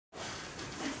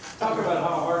Talk about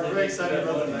how hard it is. Very excited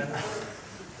about that.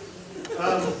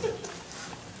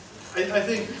 I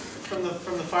think from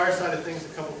the fire side of things, a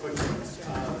couple quick things.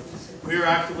 We are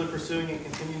actively pursuing and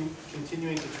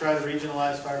continuing to try to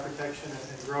regionalize fire protection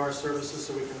and grow our services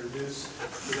so we can reduce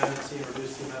redundancy and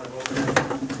reduce the amount of overhead.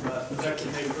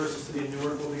 Effective May 1st, the city of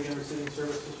Newark will begin receiving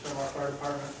services from our fire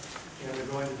department, and we're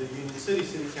going to the Union City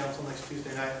Council next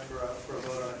Tuesday night for a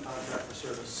vote on a contract for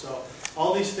service. So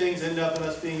all these things end up in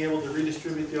us being able to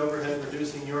redistribute the overhead,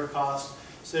 reducing your costs,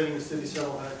 saving the city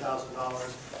several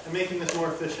 $100,000, and making this more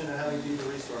efficient and having deeper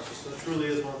resources. So it truly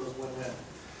is one of those win-win.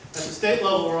 At the state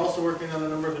level, we're also working on a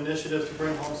number of initiatives to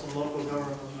bring home some local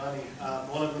government money.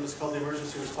 One of them is called the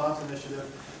Emergency Response Initiative,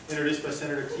 introduced by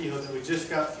Senator Kehoe, that we just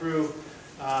got through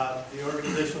the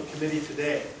organizational committee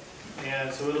today.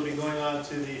 And so it'll be going on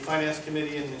to the Finance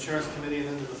Committee and the Insurance Committee and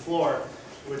then to the floor,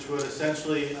 which would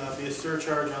essentially be a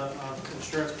surcharge on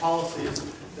insurance policies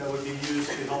that would be used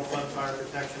to help fund fire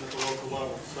protection at the local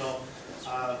level. So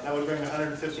that would bring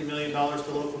 $150 million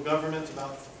to local governments,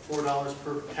 about $4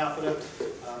 per capita.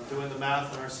 Doing the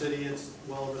math in our city, it's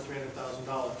well over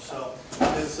 $300,000. So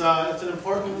it's an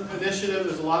important initiative.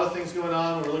 There's a lot of things going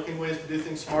on. We're looking ways to do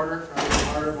things smarter,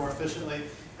 harder, more efficiently,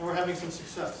 and we're having some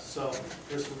success. So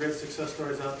there's some great success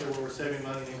stories out there where we're saving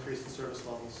money and increasing service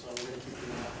levels. So we're going to keep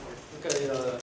doing that for you. Okay.